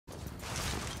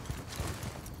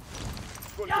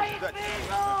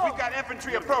We've got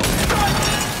infantry approaching.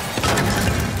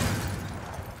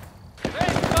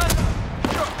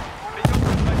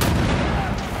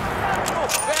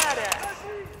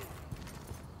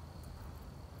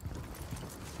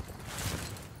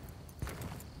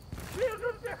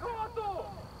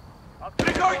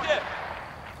 Прикройте!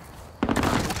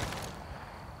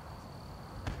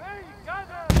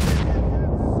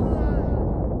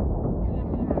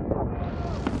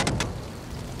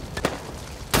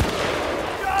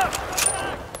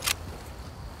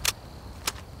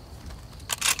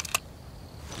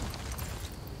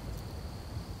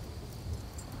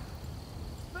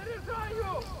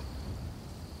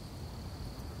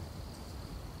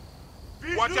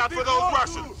 Watch out for those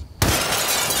Russians!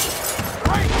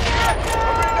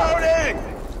 Reloading!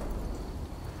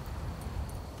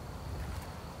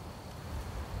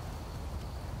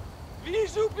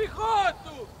 Вижу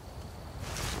пехоту!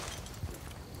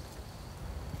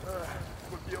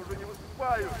 Сколько я уже не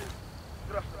выступаю.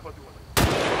 Страшно подумать.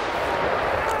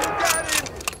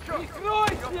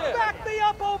 Прикройте! Back me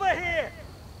up over here!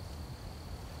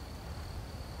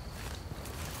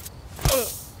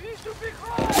 Вижу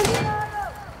пехоту!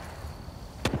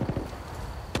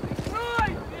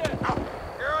 Прикройте!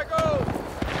 Here I go!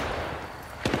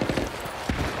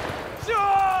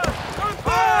 Sure! Come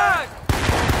back!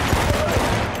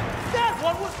 That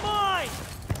one was mine!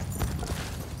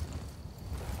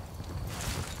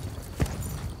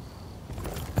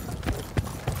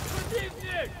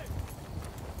 Противник!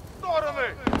 Стороны!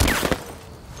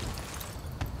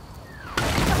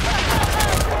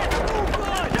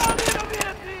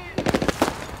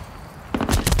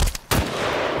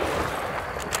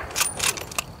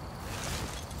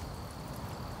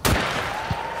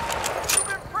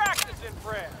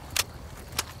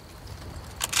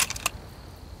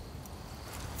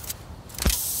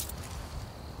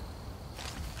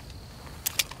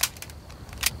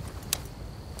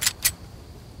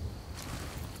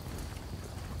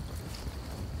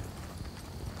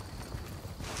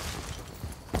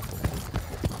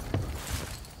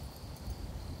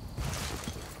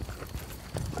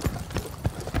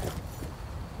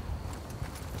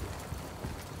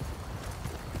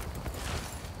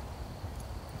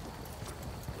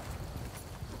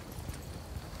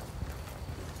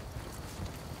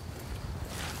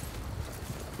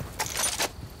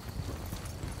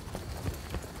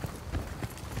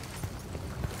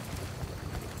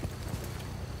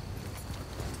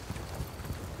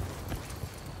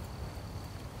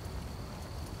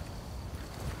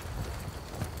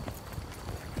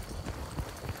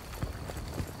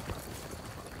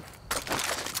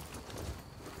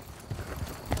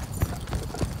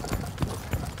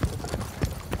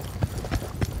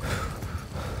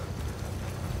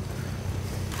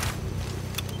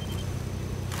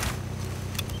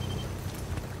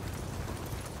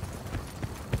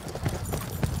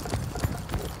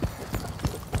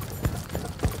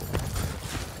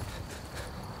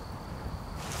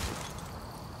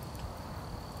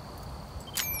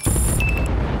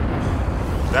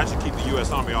 That should keep the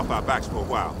U.S. Army off our backs for a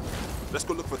while. Let's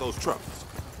go look for those trucks.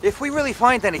 If we really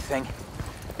find anything,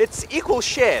 it's equal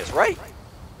shares, right?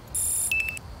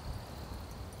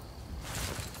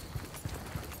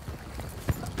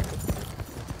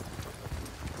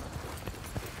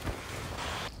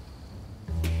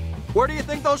 Where do you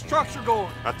think those trucks are going?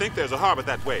 I think there's a harbor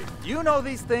that way. You know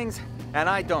these things, and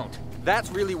I don't. That's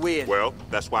really weird. Well,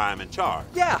 that's why I'm in charge.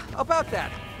 Yeah, about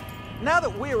that. Now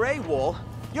that we're AWOL,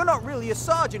 you're not really a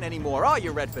sergeant anymore, are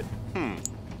you, Redford?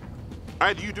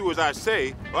 Either you do as I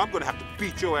say, or I'm gonna have to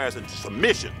beat your ass into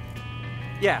submission.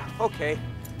 Yeah, okay.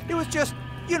 It was just,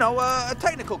 you know, a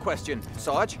technical question,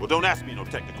 Sarge. Well, don't ask me no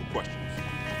technical questions.